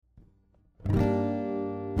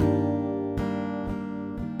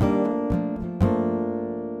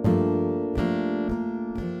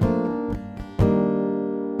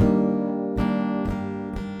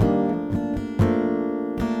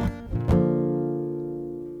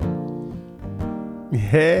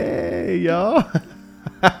Hey, y'all.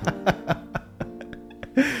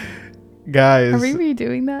 Guys. Are we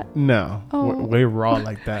redoing that? No. Oh. We're raw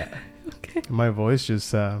like that. Okay. My voice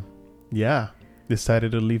just,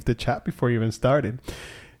 decided to leave the chat before you even started.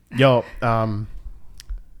 Yo,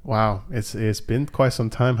 wow. It's been quite some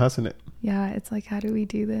time, hasn't it? Yeah, it's like, how do we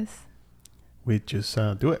do this? We just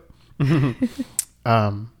do it.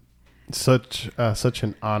 Such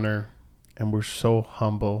an honor, and we're so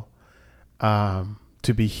humble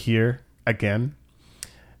to be here again.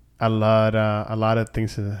 A lot of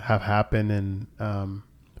things have happened, and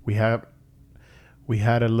we had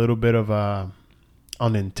a little bit of a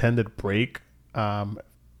unintended break,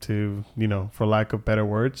 to for lack of better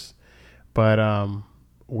words, but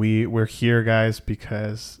we're here, guys,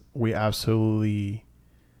 because we absolutely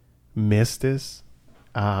missed this,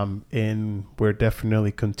 and we're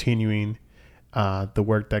definitely continuing the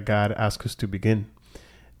work that God asked us to begin.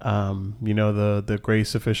 The Grace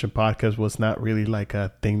Sufficient podcast was not really like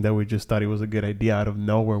a thing that we just thought it was a good idea out of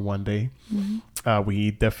nowhere one day. Mm-hmm. We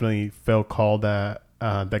definitely felt called that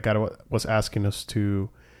God was asking us to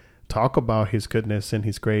talk about His goodness and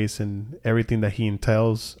His grace and everything that He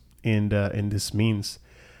entails in this means.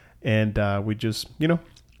 And we just,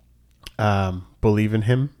 believe in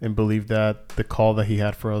Him and believe that the call that He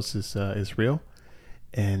had for us is real.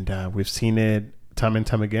 And we've seen it time and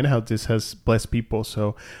time again, how this has blessed people.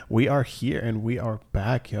 So we are here and we are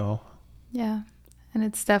back, y'all. Yeah. And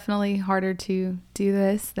it's definitely harder to do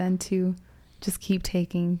this than to just keep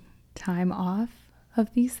taking time off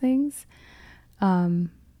of these things.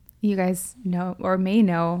 You guys know or may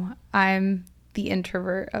know, I'm the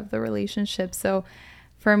introvert of the relationship. So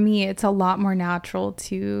for me, it's a lot more natural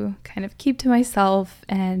to kind of keep to myself,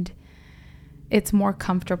 and it's more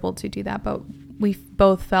comfortable to do that. But we've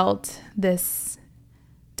both felt this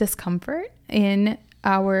discomfort in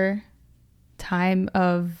our time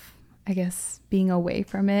of, I guess, being away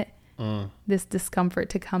from it, this discomfort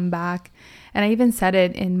to come back. And I even said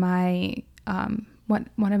it in my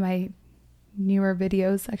one of my newer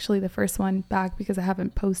videos, actually the first one back, because I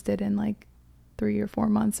haven't posted in like 3 or 4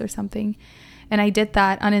 months or something. And I did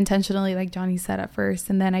that unintentionally, like Johnny said at first,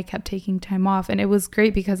 and then I kept taking time off, and it was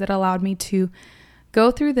great because it allowed me to go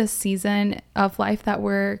through this season of life that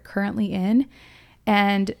we're currently in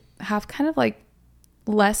and have kind of like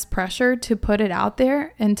less pressure to put it out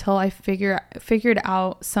there until I figured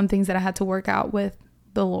out some things that I had to work out with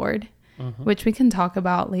the Lord, which we can talk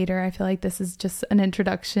about later. I feel like this is just an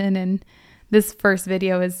introduction, and this first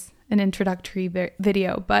video is an introductory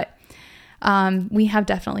video, but we have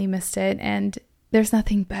definitely missed it, and there's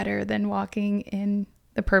nothing better than walking in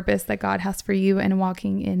the purpose that God has for you and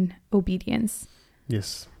walking in obedience.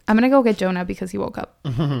 Yes. I'm going to go get Jonah because he woke up.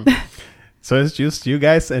 So it's just you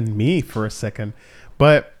guys and me for a second.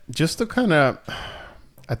 But just to kind of,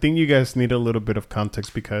 I think you guys need a little bit of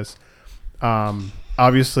context because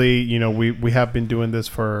obviously, we have been doing this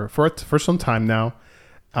for some time now.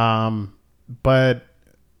 But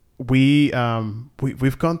we've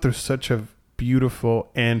gone through such a beautiful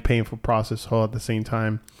and painful process all at the same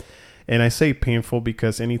time. And I say painful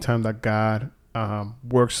because anytime that God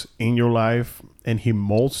works in your life and He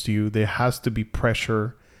molds you, there has to be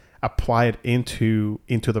pressure applied into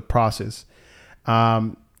the process.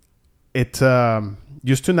 Just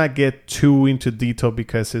to not get too into detail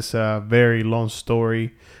because it's a very long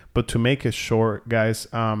story, but to make it short, guys,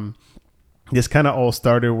 this kind of all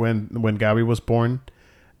started when Gabby was born.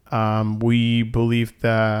 We believed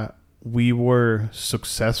that we were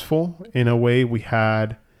successful in a way. We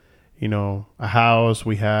had, a house.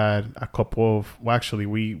 We had a couple of,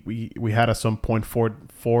 we had at some point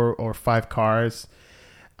four or five cars.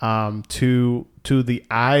 To the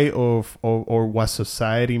eye of or what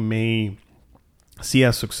society may see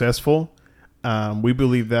as successful, we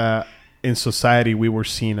believe that in society we were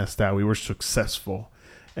seen as that. We were successful,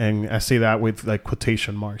 and I say that with like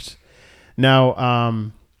quotation marks.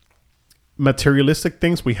 Now, materialistic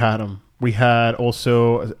things, we had them. We had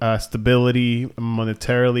also stability,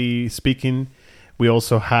 monetarily speaking. We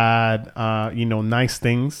also had nice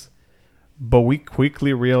things, but we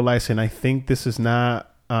quickly realized, and I think this is not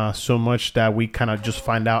so much that we kind of just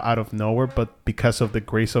find out of nowhere, but because of the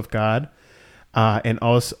grace of God, and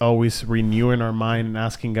us always renewing our mind and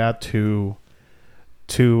asking God to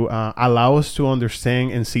allow us to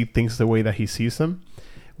understand and see things the way that He sees them,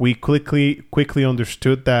 we quickly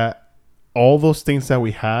understood that all those things that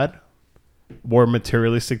we had were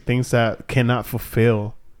materialistic things that cannot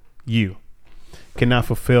fulfill you, cannot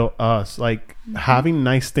fulfill us. Like having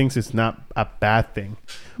nice things is not a bad thing,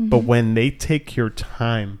 but when they take your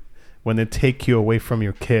time, when they take you away from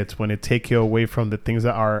your kids, when they take you away from the things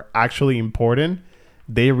that are actually important,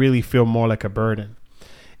 they really feel more like a burden.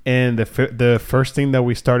 And the first thing that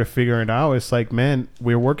we started figuring out is like, man,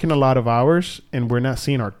 we're working a lot of hours and we're not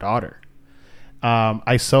seeing our daughter.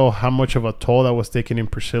 I saw how much of a toll that was taking in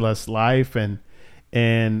Priscilla's life, and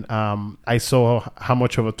I saw how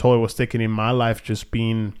much of a toll it was taking in my life, just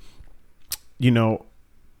being,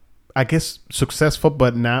 I guess successful,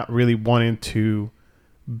 but not really wanting to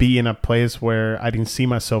be in a place where I didn't see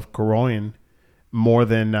myself growing more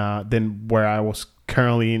than where I was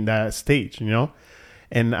currently in that stage,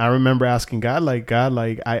 And I remember asking God,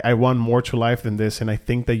 I want more to life than this. And I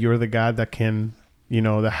think that you're the God that can,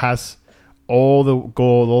 that has all the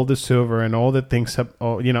gold, all the silver, and all the things,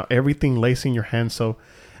 everything lays in your hands. So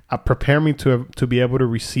prepare me to be able to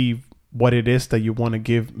receive what it is that you want to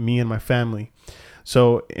give me and my family.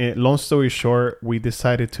 So long story short, we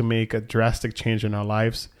decided to make a drastic change in our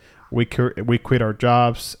lives. We quit our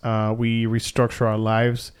jobs. We restructure our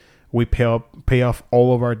lives. We pay off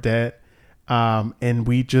all of our debt. And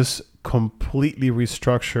we just completely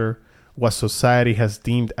restructure what society has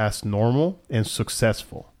deemed as normal and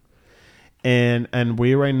successful. And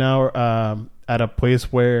we right now are at a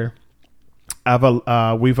place where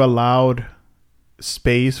we've allowed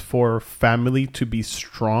space for family to be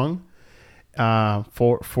strong,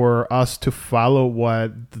 for us to follow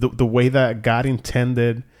what the way that God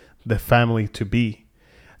intended the family to be.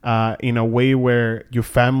 In a way where your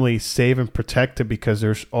family is safe and protected, because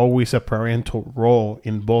there's always a parental role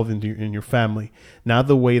involved in your family. Not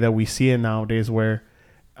the way that we see it nowadays, where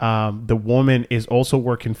the woman is also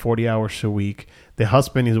working 40 hours a week. The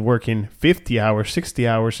husband is working 50 hours, 60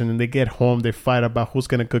 hours, and then they get home, they fight about who's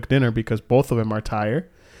going to cook dinner because both of them are tired.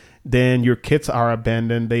 Then your kids are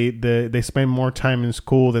abandoned. They spend more time in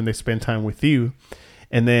school than they spend time with you.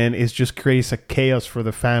 And then it just creates a chaos for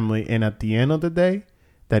the family. And at the end of the day,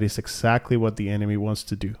 that is exactly what the enemy wants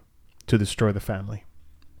to do, to destroy the family.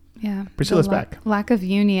 Yeah. Priscilla's back. Lack of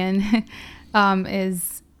union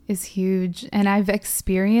is huge. And I've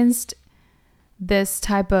experienced this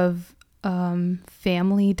type of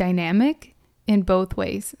family dynamic in both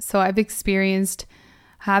ways. So I've experienced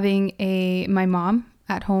having my mom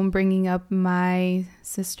at home bringing up my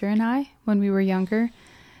sister and I when we were younger,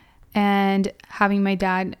 and having my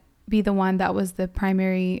dad be the one that was the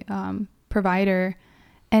primary provider.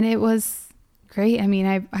 And it was great. I mean,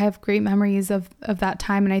 I have great memories of that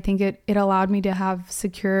time. And I think it allowed me to have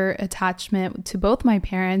secure attachment to both my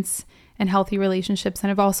parents and healthy relationships.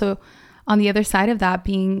 And I've also, on the other side of that,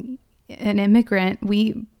 being an immigrant,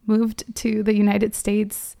 we moved to the United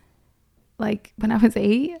States like when I was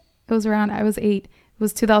 8. I was 8. It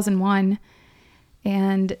was 2001.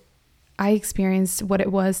 And I experienced what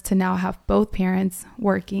it was to now have both parents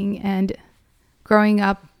working, and growing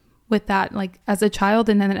up with that, like as a child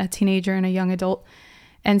and then a teenager and a young adult,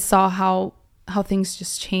 and saw how things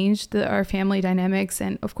just changed our family dynamics.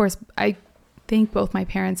 And of course, I thank both my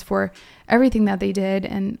parents for everything that they did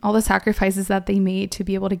and all the sacrifices that they made to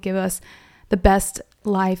be able to give us the best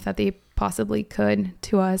life that they possibly could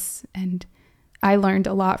to us. And I learned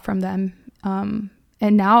a lot from them. And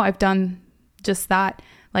now I've done just that.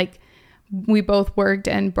 Like, we both worked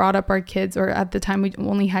and brought up our kids, or at the time we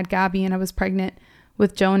only had Gabby and I was pregnant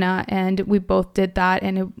with Jonah, and we both did that.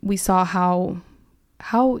 And we saw how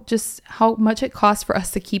much it cost for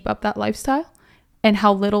us to keep up that lifestyle, and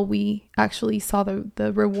how little we actually saw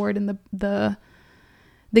the reward, and the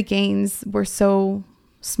gains were so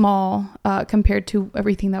small compared to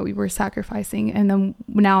everything that we were sacrificing. And then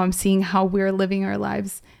now I'm seeing how we're living our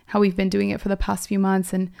lives, how we've been doing it for the past few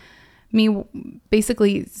months, and me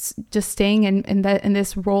basically just staying in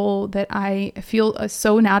this role that I feel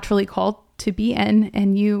so naturally called to be in,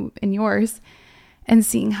 and you in yours, and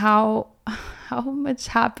seeing how much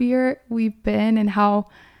happier we've been, and how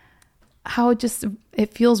just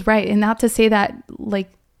it feels right. And not to say that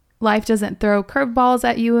like life doesn't throw curveballs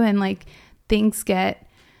at you and like things get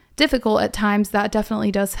difficult at times. That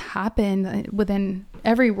definitely does happen within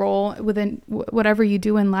every role, within whatever you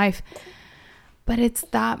do in life. But it's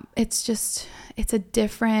a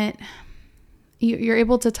different, you're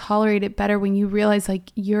able to tolerate it better when you realize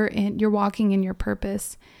like you're walking in your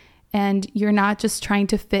purpose, and you're not just trying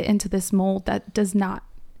to fit into this mold that is not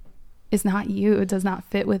you. It does not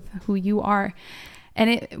fit with who you are.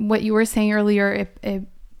 And what you were saying earlier, it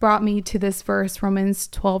brought me to this verse, Romans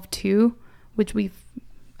 12:2, which we've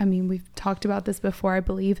talked about this before, I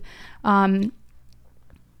believe.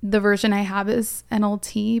 The version I have is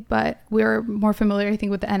NLT, but we're more familiar, I think,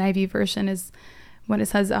 with the NIV version, is when it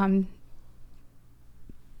says, this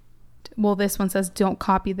one says, don't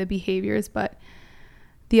copy the behaviors, but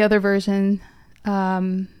the other version,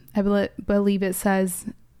 I believe it says,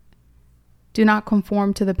 do not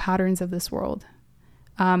conform to the patterns of this world.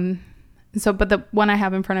 But the one I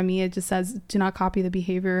have in front of me, it just says, do not copy the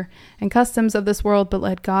behavior and customs of this world, but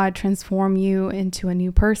let God transform you into a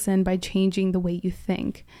new person by changing the way you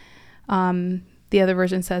think. The other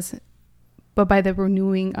version says, but by the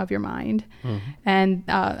renewing of your mind. And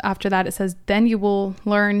after that, it says, then you will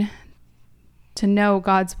learn to know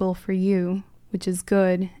God's will for you, which is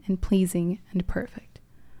good and pleasing and perfect.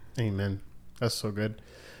 Amen. That's so good.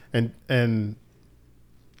 And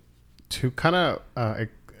to kind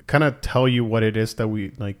of tell you what it is that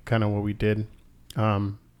we like, kind of what we did.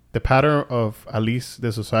 The pattern of at least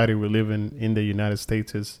the society we live in the United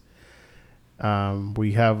States is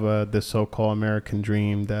we have the so-called American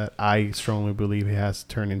dream that I strongly believe it has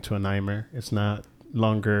turned into a nightmare. It's not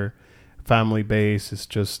longer family based. It's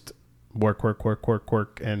just work,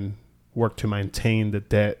 and work to maintain the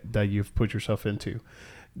debt that you've put yourself into.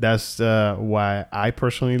 That's why I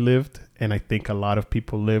personally lived, and I think a lot of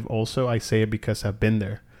people live also. I say it because I've been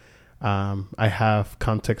there. I have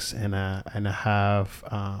context and I have,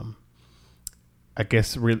 I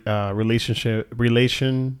guess, relationship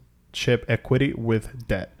equity with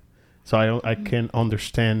debt. So I can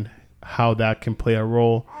understand how that can play a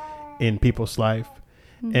role in people's life.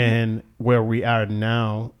 Mm-hmm. And where we are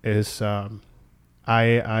now is I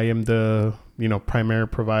am the primary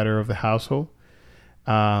provider of the household.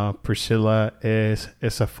 Priscilla is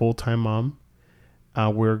a full-time mom.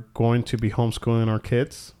 We're going to be homeschooling our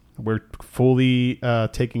kids. We're fully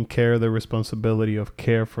taking care of the responsibility of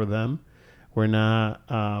care for them. We're not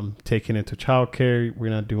taking it to childcare.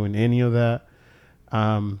 We're not doing any of that.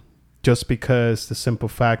 Just because the simple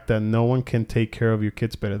fact that no one can take care of your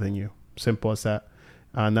kids better than you. Simple as that.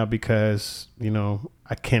 Not because,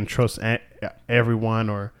 I can't trust everyone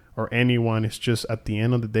or anyone. It's just at the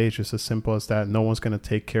end of the day, it's just as simple as that. No one's going to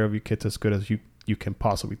take care of your kids as good as you can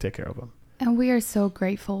possibly take care of them. And we are so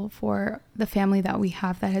grateful for the family that we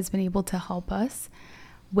have that has been able to help us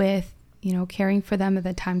with, caring for them at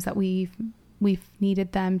the times that we've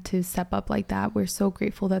needed them to step up like that. We're so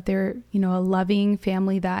grateful that they're, a loving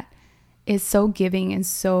family that is so giving and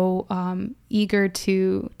so eager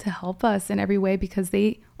to help us in every way, because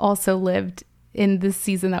they also lived in this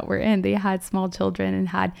season that we're in. They had small children and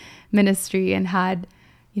had ministry and had,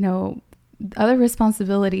 other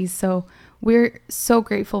responsibilities. So we're so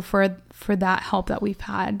grateful for that help that we've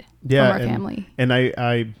had from our family. And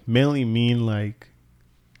I mainly mean like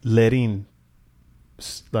letting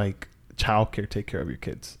like childcare take care of your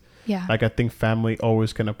kids. Yeah. Like I think family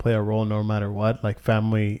always going to play a role no matter what. Like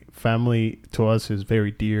family to us is very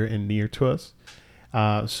dear and near to us.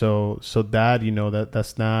 So that,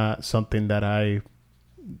 that's not something that I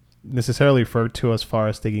necessarily refer to as far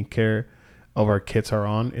as taking care of our kids are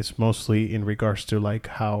on. It's mostly in regards to like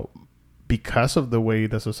how, because of the way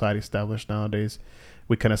the society established nowadays,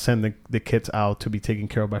 we kind of send the kids out to be taken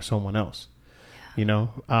care of by someone else,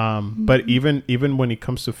 mm-hmm. But even when it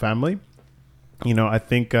comes to family, I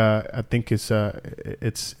think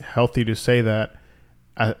it's healthy to say that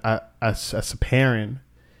as a parent,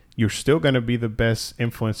 you're still going to be the best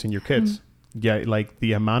influence in your kids. Mm-hmm. Yeah. Like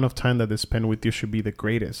the amount of time that they spend with you should be the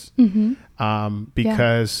greatest. Mm-hmm.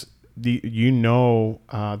 Because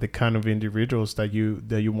the kind of individuals that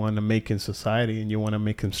you want to make in society, and you want to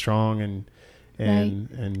make them strong and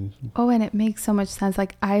it makes so much sense.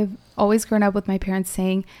 Like I've always grown up with my parents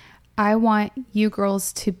saying, I want you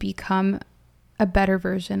girls to become a better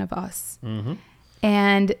version of us, mm-hmm.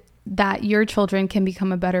 and that your children can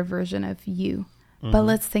become a better version of you. Mm-hmm. But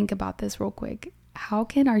let's think about this real quick. How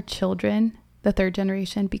can our children, the third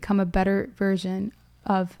generation, become a better version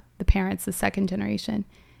of the parents, the second generation,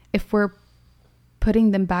 if we're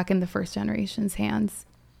putting them back in the first generation's hands?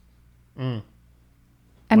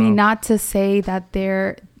 I mean, not to say that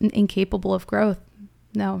they're incapable of growth.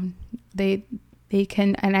 No, they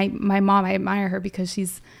can. And my mom, I admire her because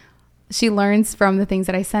she learns from the things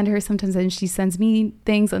that I send her sometimes, and she sends me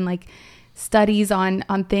things and like studies on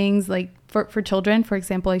things like for children. For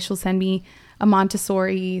example, like she'll send me a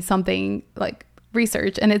Montessori something like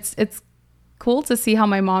research, and it's cool to see how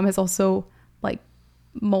my mom is also like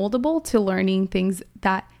moldable to learning things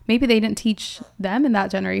that maybe they didn't teach them in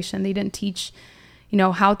that generation. They didn't teach,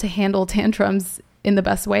 how to handle tantrums in the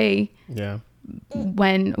best way. Yeah.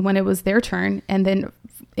 When it was their turn, and then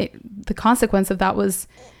the consequence of that was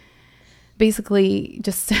basically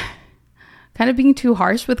just kind of being too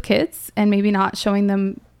harsh with kids and maybe not showing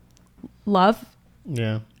them love.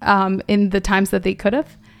 Yeah. In the times that they could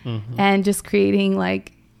have, mm-hmm. and just creating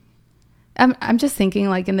like, I'm just thinking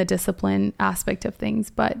like in the discipline aspect of things,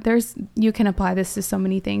 but you can apply this to so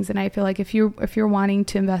many things. And I feel like if you're wanting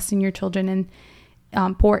to invest in your children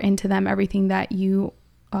pour into them everything that you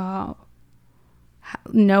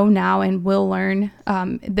know now and will learn.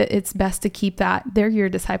 That it's best to keep that. They're your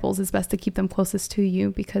disciples. It's best to keep them closest to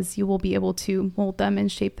you, because you will be able to mold them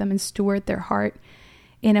and shape them and steward their heart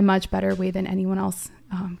in a much better way than anyone else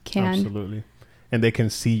can. Absolutely. And they can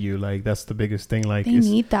see you. Like, that's the biggest thing. Like, they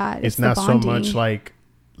need that. It's not so much like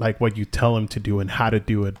what you tell them to do and how to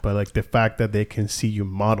do it, but like the fact that they can see you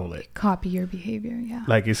model it, copy your behavior. Yeah.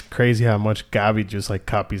 Like, it's crazy how much Gabby just like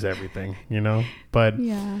copies everything, but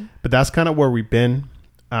that's kind of where we've been.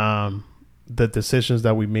 The decisions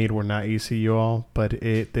that we made were not easy, you all, but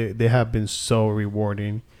they have been so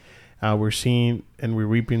rewarding. We're seeing and we're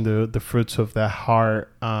reaping the fruits of that hard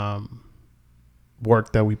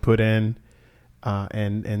work that we put in,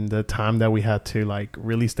 and the time that we had to like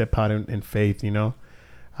really step out in faith.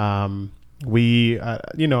 We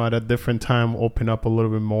at a different time open up a little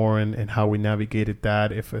bit more and how we navigated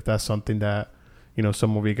that, if that's something that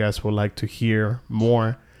some of you guys would like to hear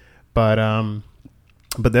more, but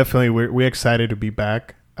definitely we're excited to be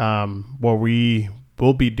back. What we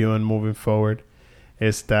will be doing moving forward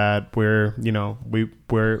is that we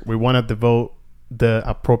want to devote the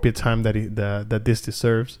appropriate time that this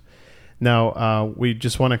deserves. Now, we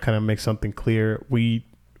just want to kind of make something clear. We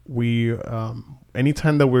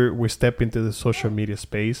anytime that we step into the social media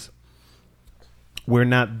space, we're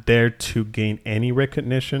not there to gain any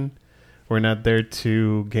recognition. We're not there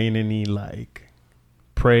to gain any like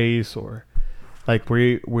praise, or like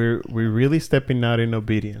we're really stepping out in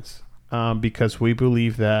obedience, because we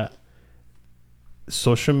believe that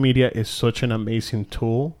social media is such an amazing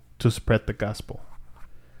tool to spread the gospel.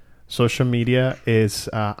 Social media is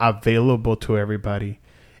available to everybody.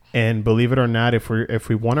 And believe it or not, if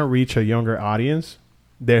we want to reach a younger audience,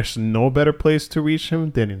 there's no better place to reach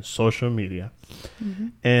them than in social media. Mm-hmm.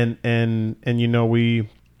 And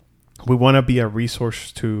we want to be a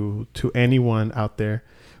resource to anyone out there.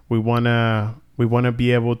 We want to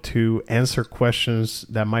be able to answer questions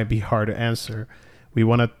that might be hard to answer. We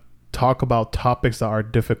want to talk about topics that are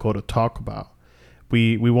difficult to talk about.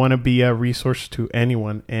 We want to be a resource to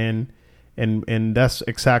anyone, and that's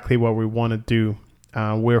exactly what we want to do.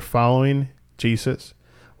 We're following Jesus.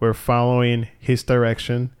 We're following his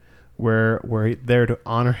direction. We're there to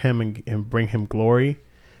honor him and bring him glory.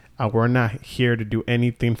 We're not here to do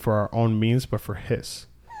anything for our own means, but for his.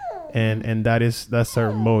 And that's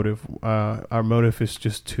our motive. Our motive is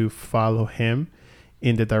just to follow him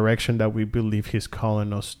in the direction that we believe he's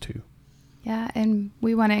calling us to. Yeah, and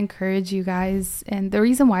we want to encourage you guys. And the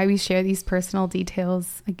reason why we share these personal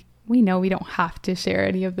details, like, we know we don't have to share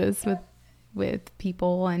any of this with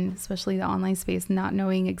people, and especially the online space, not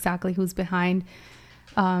knowing exactly who's behind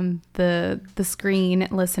the screen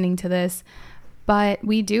listening to this. But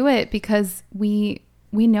we do it because we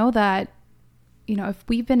know that, if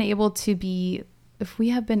we have been able to be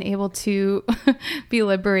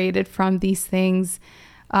liberated from these things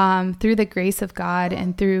through the grace of God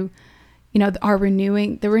and through the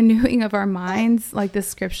renewing of our minds, like the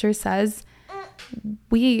scripture says,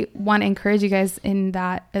 we want to encourage you guys in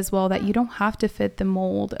that as well, that you don't have to fit the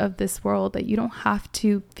mold of this world, that you don't have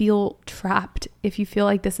to feel trapped if you feel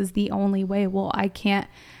like this is the only way. Well, I can't,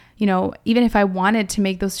 even if I wanted to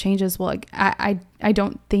make those changes, well, like I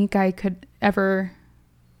don't think I could ever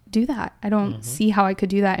do that. I don't see how I could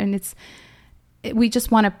do that. And we just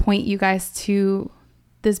want to point you guys to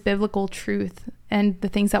this biblical truth, and the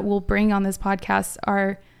things that we'll bring on this podcast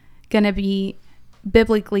are going to be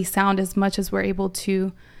biblically sound as much as we're able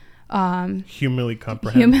to humanly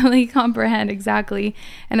comprehend. Exactly.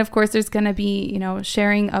 And of course there's going to be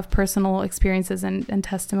sharing of personal experiences and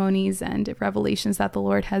testimonies and revelations that the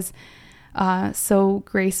Lord has so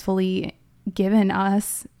gracefully given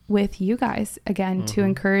us with you guys, again, to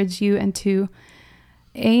encourage you and to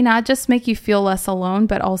not just make you feel less alone,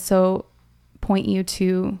 but also point you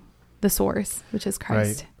to the source, which is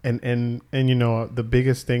Christ. Right. And the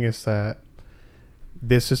biggest thing is that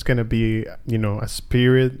this is going to be, a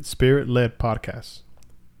spirit-led podcast,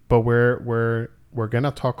 but we're going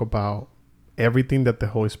to talk about everything that the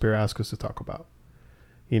Holy Spirit asks us to talk about.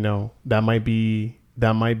 That might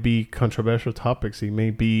be controversial topics. It may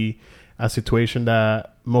be a situation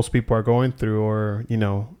that most people are going through, or,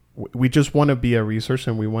 we just want to be a resource,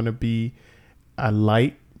 and we want to be a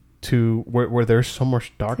light to where there's so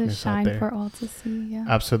much darkness out there for all to see. Yeah,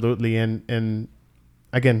 absolutely. And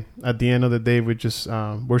again, at the end of the day, we just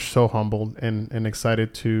we're so humbled and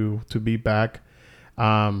excited to be back.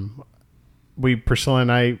 Priscilla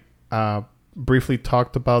and I briefly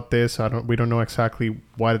talked about this. We don't know exactly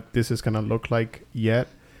what this is going to look like yet,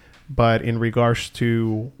 but in regards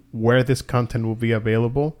to where this content will be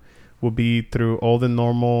available, will be through all the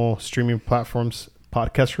normal streaming platforms,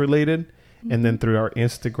 podcast related, and then through our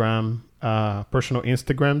Instagram, personal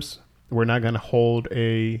Instagrams. We're not going to hold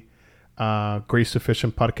a Grace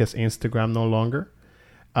Sufficient Podcast Instagram no longer.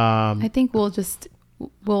 I think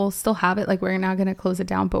we'll still have it. Like, we're not going to close it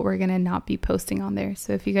down, but we're going to not be posting on there.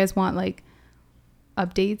 So if you guys want like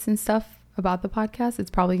updates and stuff about the podcast, it's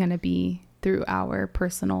probably going to be through our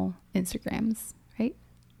personal Instagrams, right?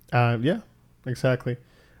 Yeah, exactly.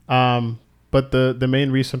 But the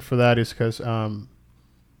main reason for that is because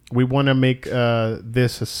we want to make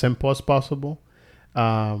this as simple as possible.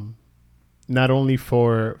 Not only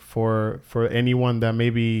for anyone that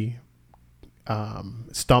maybe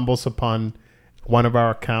stumbles upon one of our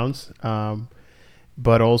accounts,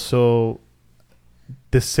 but also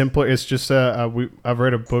the simpler. It's just I've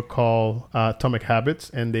read a book called Atomic Habits,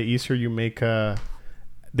 and the easier that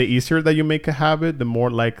you make a habit, the more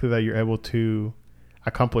likely that you're able to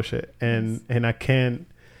accomplish it. And I can't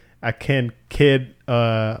kid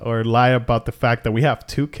or lie about the fact that we have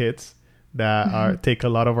 2 kids that take a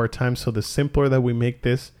lot of our time. So the simpler that we make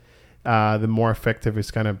this, the more effective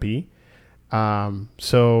it's gonna be.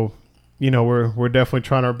 So we're definitely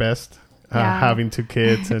trying our best. Having 2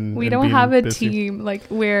 kids and we and don't being have a busy. team. Like,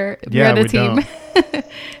 we're the team.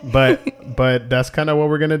 but that's kind of what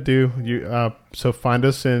we're gonna do. So find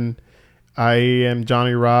us in I am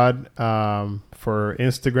Johnny Rod for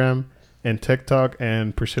Instagram and TikTok,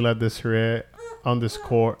 and Priscilla Desiree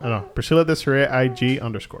Priscilla Desiree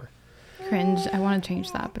IG_. Cringe. I want to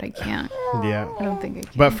change that, but I can't. Yeah, I don't think I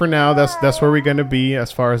can. but for now, that's where we're gonna be as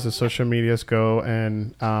far as the social medias go.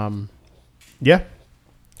 And yeah,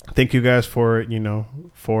 thank you guys for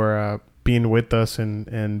being with us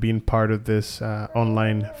and being part of this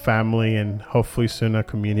online family, and hopefully soon a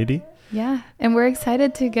community. Yeah, and we're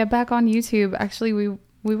excited to get back on YouTube. Actually, we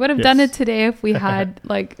would have done it today if we had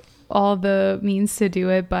like all the means to do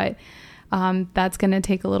it, but that's going to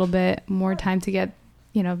take a little bit more time to get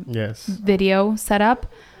video set up.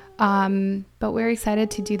 But we're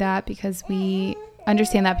excited to do that because we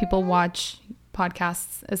understand that people watch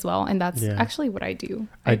podcasts as well, and that's actually what I do.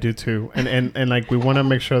 I do too, and like we want to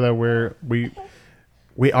make sure that we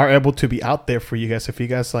are able to be out there for you guys. If you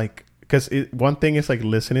guys like, because one thing is like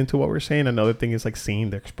listening to what we're saying, another thing is like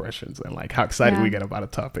seeing the expressions and like how excited we get about a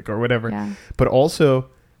topic or whatever. But also,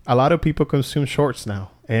 a lot of people consume shorts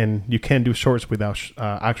now, and you can't do shorts without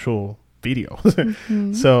actual video.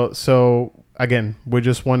 So again, we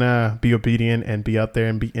just want to be obedient and be out there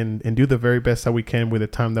and do the very best that we can with the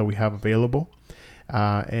time that we have available.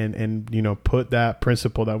 And put that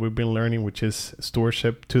principle that we've been learning, which is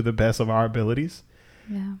stewardship, to the best of our abilities.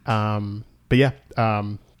 But yeah,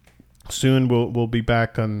 soon we'll be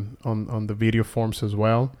back on the video forms as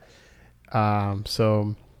well.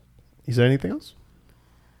 So is there anything else?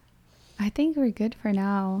 I think we're good for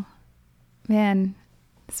now. Man,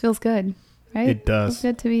 this feels good, right? It does. It's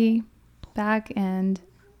good to be back, and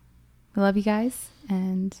we love you guys,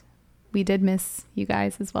 and we did miss you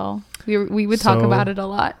guys as well. We would talk about it a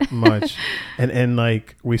lot. Much. And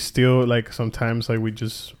like we still like sometimes like we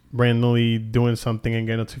just randomly doing something and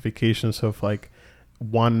get notifications of like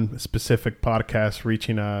one specific podcast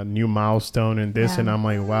reaching a new milestone and this, and I'm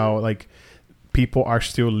like, wow, like people are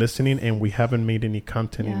still listening, and we haven't made any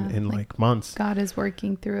content in like months. God is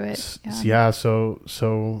working through it.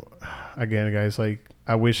 So again, guys, like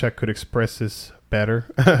I wish I could express this better.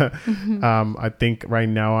 I think right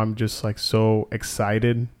now I'm just like so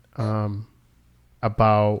excited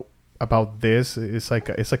about this. It's like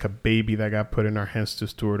a baby that got put in our hands to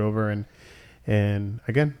steward over, and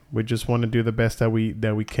again, we just want to do the best that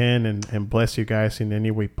we can and bless you guys in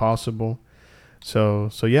any way possible. So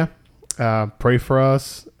yeah, pray for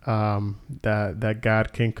us that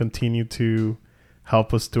God can continue to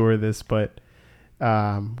help us steward this. But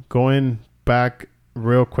going back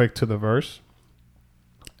real quick to the verse,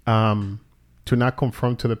 to not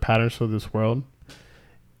conform to the patterns of this world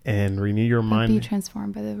and renew your mind. Be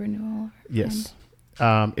transformed by the renewal of your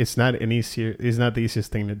mind. It's not the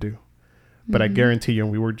easiest thing to do, but I guarantee you,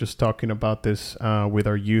 and we were just talking about this with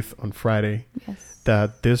our youth on Friday,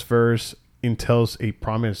 that this verse entails a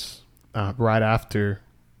promise right after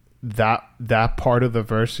that part of the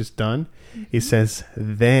verse is done. It says,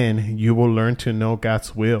 then you will learn to know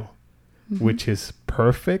God's will, which is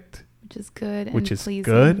perfect, which is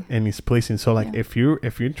good and is pleasing. So like if you're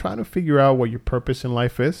trying to figure out what your purpose in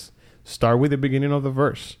life is, start with the beginning of the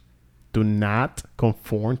verse. Do not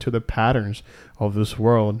conform to the patterns of this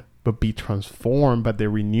world, but be transformed by the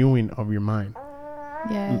renewing of your mind.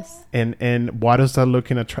 Yes. And what does that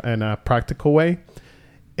look in a practical way?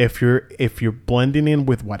 if you're blending in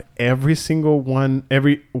with what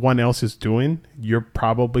everyone else is doing, you're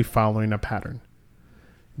probably following a pattern.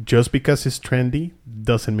 Just because it's trendy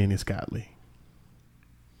doesn't mean it's godly.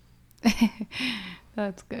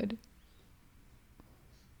 That's good.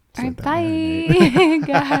 So All right, bye,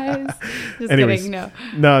 guys. Just Anyways, kidding.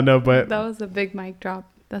 No, but that was a big mic drop.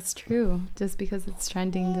 That's true. Just because it's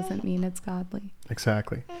trending doesn't mean it's godly.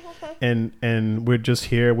 Exactly. And we're just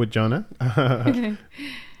here with Jonah.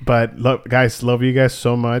 But guys, love you guys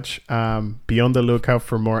so much. Be on the lookout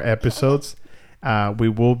for more episodes. We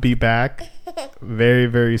will be back very,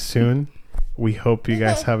 very soon. We hope you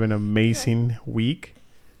guys have an amazing week.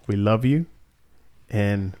 We love you,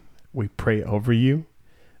 and we pray over you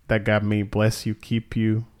that God may bless you, keep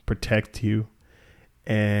you, protect you,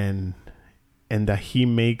 and that He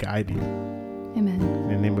may guide you. Amen. In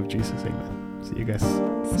the name of Jesus, amen. See you guys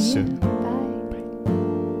See soon. you. Bye.